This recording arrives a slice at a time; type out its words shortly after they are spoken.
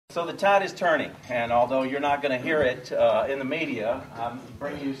So the tide is turning, and although you're not going to hear it in the media, I'm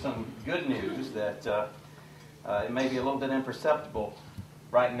bringing you some good news that it may be a little bit imperceptible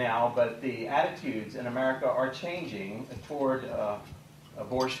right now, but the attitudes in America are changing toward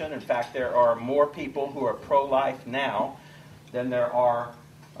abortion. In fact, there are more people who are pro-life now than there are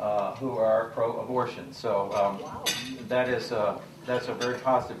who are pro-abortion. So that's a very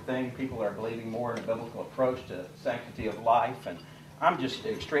positive thing. People are believing more in a biblical approach to sanctity of life, and I'm just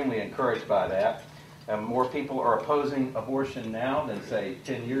extremely encouraged by that. More people are opposing abortion now than, say,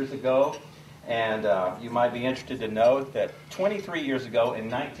 10 years ago. And you might be interested to know that 23 years ago, in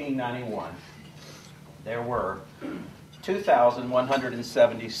 1991, there were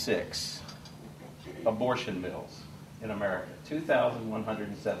 2,176 abortion bills in America.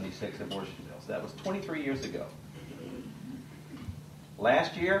 2,176 abortion bills. That was 23 years ago.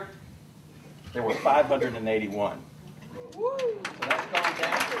 Last year, there were 581. So that's gone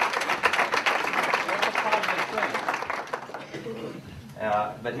down. That's a positive thing.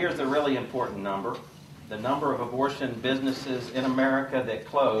 But here's the really important number. The number of abortion businesses in America that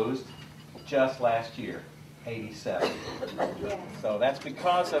closed just last year, 87. So that's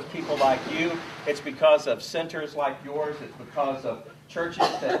because of people like you. It's because of centers like yours. It's because of churches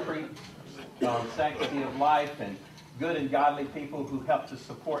that preach sanctity of life and good and godly people who help to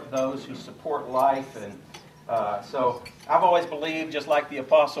support those who support life. And so I've always believed, just like the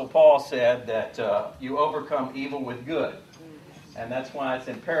Apostle Paul said, that you overcome evil with good. And that's why it's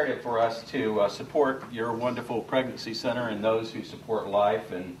imperative for us to support your wonderful pregnancy center and those who support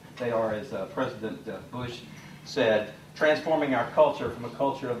life. And they are, as President Bush said, transforming our culture from a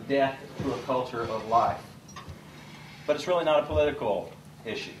culture of death to a culture of life. But it's really not a political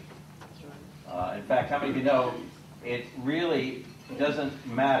issue. In fact, how many of you know it really doesn't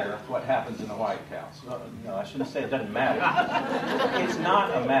matter what happens in the White House? No, I shouldn't say it doesn't matter. It's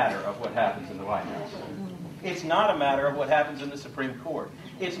not a matter of what happens in the White House. It's not a matter of what happens in the Supreme Court.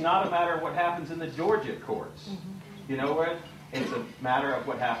 It's not a matter of what happens in the Georgia courts. You know what? It's a matter of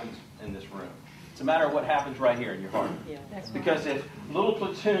what happens in this room. It's a matter of what happens right here in your heart. Because if little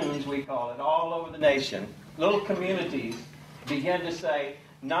platoons, we call it, all over the nation, little communities begin to say,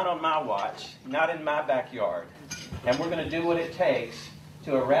 not on my watch, not in my backyard, and we're going to do what it takes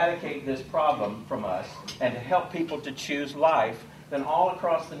to eradicate this problem from us and to help people to choose life, then all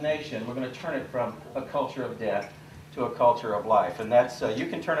across the nation, we're going to turn it from a culture of death to a culture of life. And that's you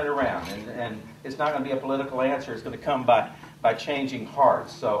can turn it around. And it's not going to be a political answer. It's going to come by changing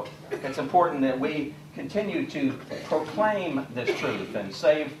hearts. So it's important that we continue to proclaim this truth and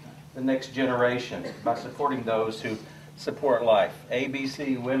save the next generation by supporting those who support life.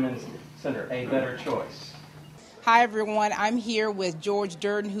 ABC Women's Center, a better choice. Hi, everyone. I'm here with George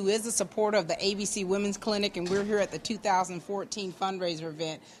Durden, who is a supporter of the ABC Women's Clinic, and we're here at the 2014 fundraiser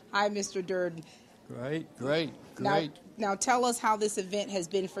event. Hi, Mr. Durden. Great. Now tell us how this event has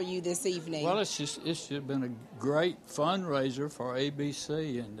been for you this evening. Well, it's just been a great fundraiser for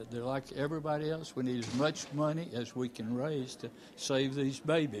ABC, and they're like everybody else. We need as much money as we can raise to save these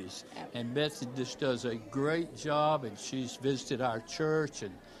babies. And Betsy just does a great job, and she's visited our church,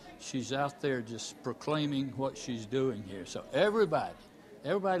 and she's out there just proclaiming what she's doing here. So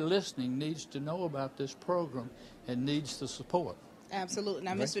everybody listening needs to know about this program and needs the support. Absolutely.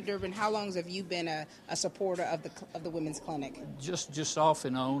 Now, Mr. Durden, how long have you been a supporter of the Women's Clinic? Just off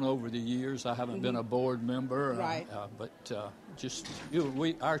and on over the years. I haven't been a board member, right?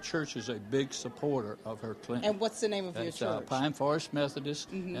 Our church is a big supporter of her clinic. And what's the name of your church? Pine Forest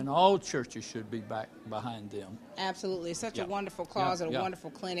Methodist, and all churches should be back behind them. Absolutely. It's such a wonderful cause and a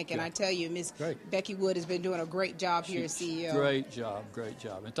wonderful clinic. And I tell you, Ms. Becky Wood has been doing a great job here as CEO. Great job.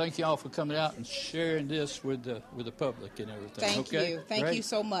 And thank you all for coming out and sharing this with the public and everything. Thank you. Thank you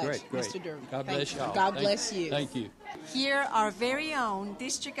so much, Mr. Durden. God bless you all. God bless you. Thank you. Here, our very own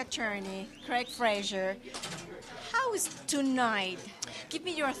District Attorney, Craig Frazier. How is tonight? Give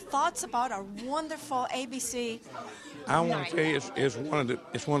me your thoughts about our wonderful ABC I want to tell you,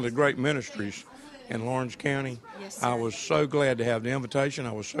 it's one of the great ministries in Lawrence County. Yes, sir. I was so glad to have the invitation.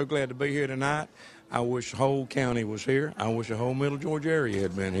 I was so glad to be here tonight. I wish the whole county was here. I wish the whole Middle Georgia area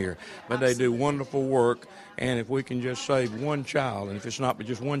had been here. But They do wonderful work, and if we can just save one child, and if it's not but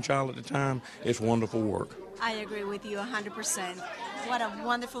just one child at a time, it's wonderful work. I agree with you 100%. What a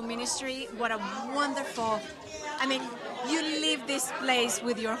wonderful ministry. What a wonderful, you leave this place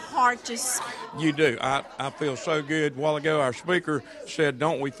with your heart just... You do. I feel so good. A while ago, our speaker said,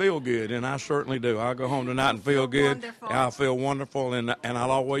 don't we feel good? And I certainly do. I'll go home tonight and feel good. Wonderful. I feel wonderful, and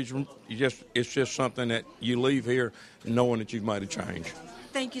I'll always, it's just something that you leave here knowing that you've made a change.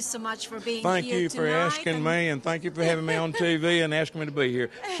 Thank you so much for being Thank here you for tonight, asking me, and thank you for having me on TV and asking me to be here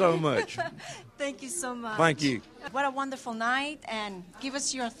so much. Thank you so much. Thank you. What a wonderful night, and give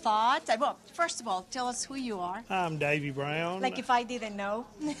us your thoughts. Well, first of all, tell us who you are. I'm Davy Brown. Like if I didn't know.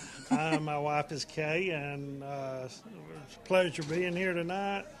 My wife is Kay, and it's a pleasure being here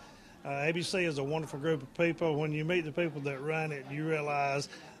tonight. ABC is a wonderful group of people. When you meet the people that run it, you realize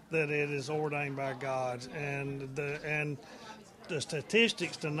that it is ordained by God, and the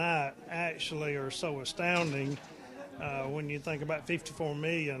statistics tonight actually are so astounding when you think about 54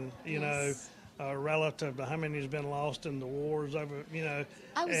 million, relative to how many has been lost in the wars over,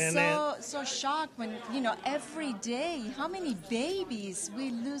 I was so shocked when, every day, how many babies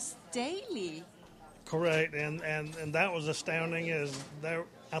we lose daily. Correct, and that was astounding. As there,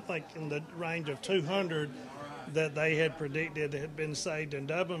 I think in the range of 200 that they had predicted had been saved in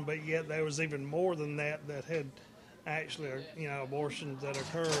Dublin, but yet there was even more than that had actually, abortions that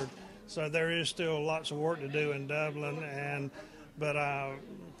occurred. So there is still lots of work to do in Dublin, but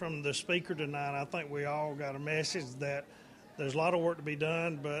from the speaker tonight, I think we all got a message that there's a lot of work to be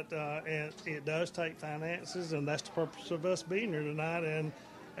done, but it does take finances, and that's the purpose of us being here tonight.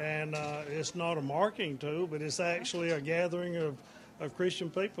 And it's not a marketing tool, but it's actually a gathering of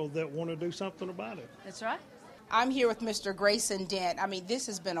Christian people that want to do something about it. That's right. I'm here with Mr. Grayson Dent. I mean, this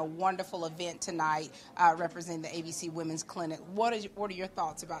has been a wonderful event tonight, representing the ABC Women's Clinic. What are your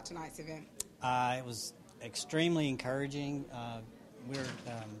thoughts about tonight's event? It was extremely encouraging.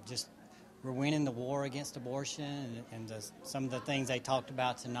 We're winning the war against abortion, and some of the things they talked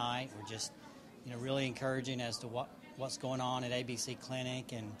about tonight were just, really encouraging as to what's going on at ABC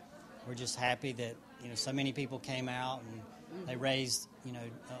Clinic, and we're just happy that so many people came out and they raised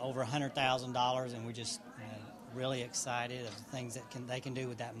over $100,000, and we're just really excited of the things that they can do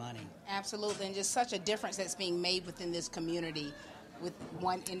with that money. Absolutely, and just such a difference that's being made within this community with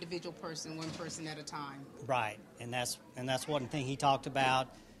one individual person, one person at a time. Right, and that's one thing he talked about.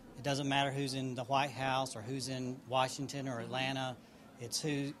 It doesn't matter who's in the White House or who's in Washington or Atlanta. It's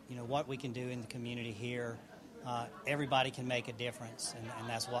what we can do in the community here. Everybody can make a difference, and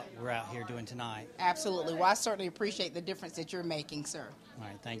that's what we're out here doing tonight. Absolutely. Well, I certainly appreciate the difference that you're making, sir. All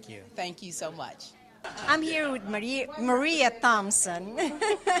right, thank you. Thank you so much. I'm here with Maria Thompson.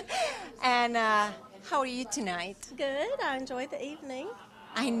 And how are you tonight? Good. I enjoyed the evening.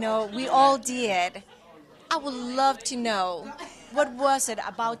 I know, we all did. I would love to know, what was it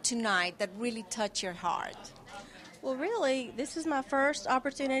about tonight that really touched your heart? Well, really, this is my first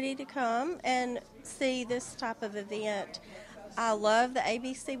opportunity to come and see this type of event. I love the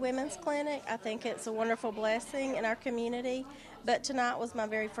ABC Women's Clinic. I think it's a wonderful blessing in our community. But tonight was my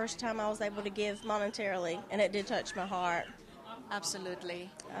very first time I was able to give monetarily, and it did touch my heart.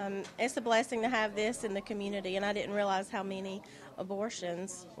 Absolutely. It's a blessing to have this in the community, and I didn't realize how many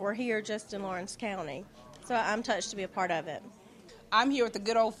abortions were here just in Lawrence County. So I'm touched to be a part of it. I'm here with a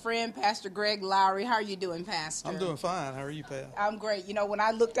good old friend, Pastor Greg Lowry. How are you doing, Pastor? I'm doing fine. How are you, Pat? I'm great. When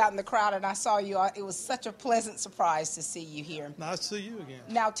I looked out in the crowd and I saw you, it was such a pleasant surprise to see you here. Nice to see you again.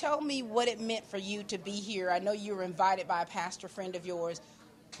 Now, tell me what it meant for you to be here. I know you were invited by a pastor friend of yours.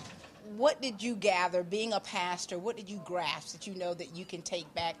 What did you gather, being a pastor, what did you grasp that you know that you can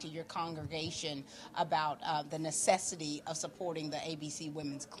take back to your congregation about the necessity of supporting the ABC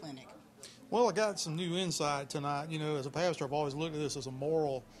Women's Clinic? Well, I got some new insight tonight. As a pastor, I've always looked at this as a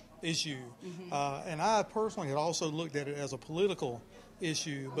moral issue. And I personally had also looked at it as a political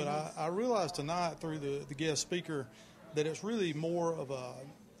issue. But I realized tonight through the guest speaker that it's really more of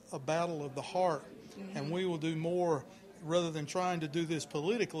a battle of the heart. And we will do more, rather than trying to do this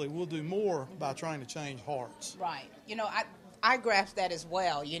politically, we'll do more by trying to change hearts. Right. I grasp that as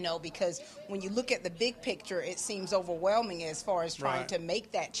well, because when you look at the big picture, it seems overwhelming as far as trying to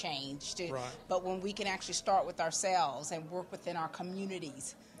make that change. But when we can actually start with ourselves and work within our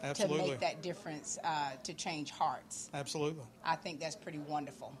communities to make that difference, to change hearts. Absolutely. I think that's pretty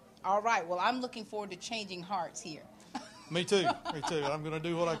wonderful. All right. Well, I'm looking forward to changing hearts here. Me too. Me too. I'm going to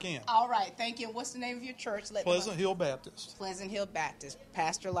do what I can. All right. Thank you. And what's the name of your church? Pleasant Hill Baptist. Pleasant Hill Baptist.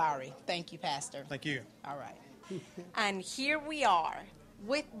 Pastor Lowry. Thank you, Pastor. Thank you. All right. And here we are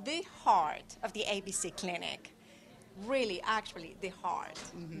with the heart of the ABC Clinic. Really, actually, the heart.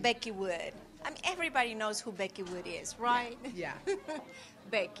 Becky Wood. Everybody knows who Becky Wood is, right? Yeah.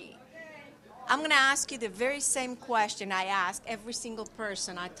 Becky, I'm going to ask you the very same question I ask every single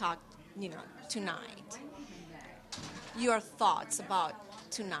person I talk, tonight. Your thoughts about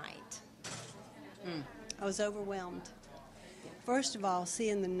tonight. I was overwhelmed. First of all,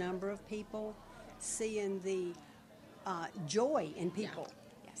 seeing the number of people, seeing the joy in people.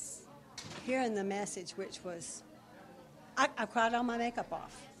 Yes. Hearing the message, which was I cried all my makeup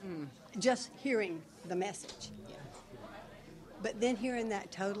off just hearing the message. Yeah. But then hearing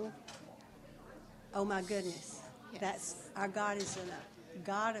that total, oh my goodness, Yes. that's our God is a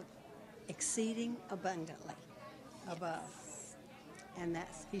God of exceeding abundantly above. And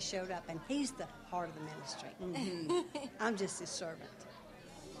He showed up, and He's the heart of the ministry. I'm just His servant,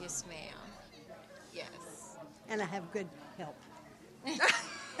 Yes, ma'am. Yes. and I have good help.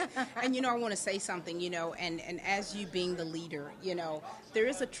 And, I want to say something, and as you being the leader, there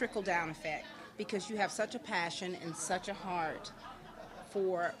is a trickle-down effect because you have such a passion and such a heart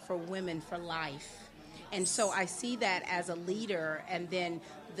for women, for life. And so I see that as a leader, and then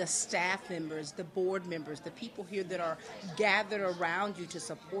the staff members, the board members, the people here that are gathered around you to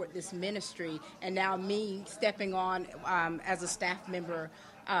support this ministry, and now me stepping on as a staff member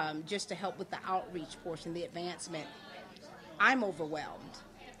just to help with the outreach portion, the advancement. I'm overwhelmed.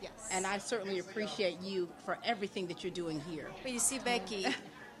 Yes. And I certainly appreciate you for everything that you're doing here. But you see, Becky,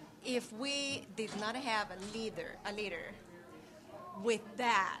 if we did not have a leader with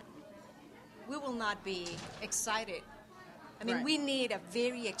that, we will not be excited. I mean, Right. we need a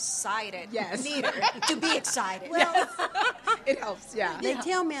very excited Yes. leader to be excited. Well, It helps, yeah. they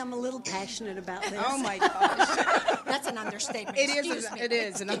tell me I'm a little passionate about this. Oh my gosh. That's an understatement. It Excuse is. me. It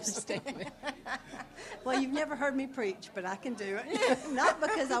is an understatement. Well, you've never heard me preach, but I can do it. Not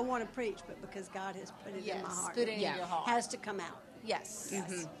because I want to preach, but because God has put it in my Yes, heart. put it in Yeah. your heart. Has to come out. Yes.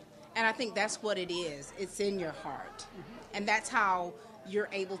 Yes. And I think that's what it is. It's in your heart. And that's how you're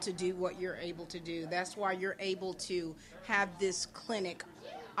able to do what you're able to do. That's why you're able to have this clinic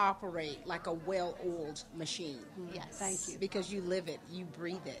operate like a well-oiled machine. Yes. Thank you. Because you live it, you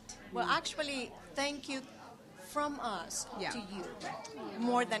breathe it. Well, actually, thank you from us Yeah. to you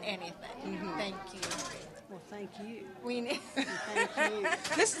more than anything. Thank you. Well, thank you. We need. Thank you.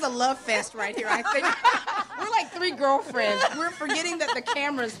 This is a love fest right here, I think. We're like three girlfriends. We're forgetting that the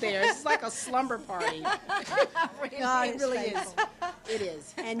camera's there. It's like a slumber party. God It is really faithful. is. It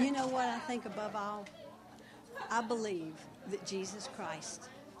is. And you know what I think above all? I believe that Jesus Christ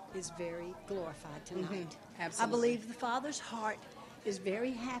is very glorified tonight. I Absolutely. believe the Father's heart is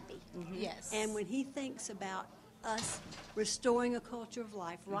very happy. Yes. And when He thinks about us restoring a culture of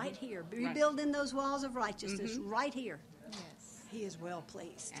life right here, rebuilding those walls of righteousness right here, Yes. He is well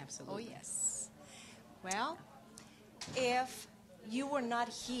pleased. Oh, Absolutely. yes. Well, if you were not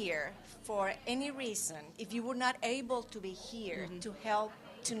here for any reason, if you were not able to be here to help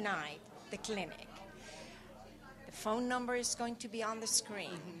tonight, the clinic, the phone number is going to be on the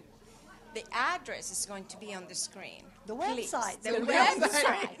screen. The address is going to be on the screen. The Please. website. The The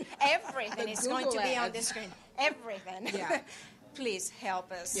website. Everything The is going to Google be on ads. the screen. Everything. Yeah. Please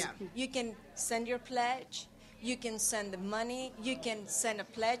help us. Yeah. You can send your pledge. You can send the money. You can send a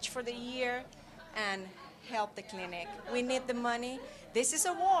pledge for the year and help the clinic. We need the money. This is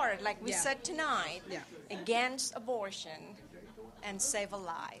a war, like we Yeah. said tonight, Yeah. against abortion and save a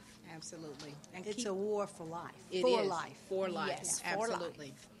life. Absolutely. And It's keep, a war for life. it for is. life. For life. Yes, for life.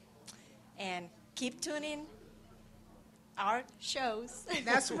 Absolutely. And keep tuning our shows.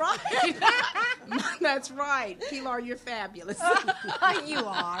 That's right. That's right. Pilar, you're fabulous. You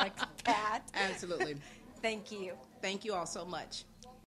are, Pat. Absolutely. Thank you. Thank you all so much.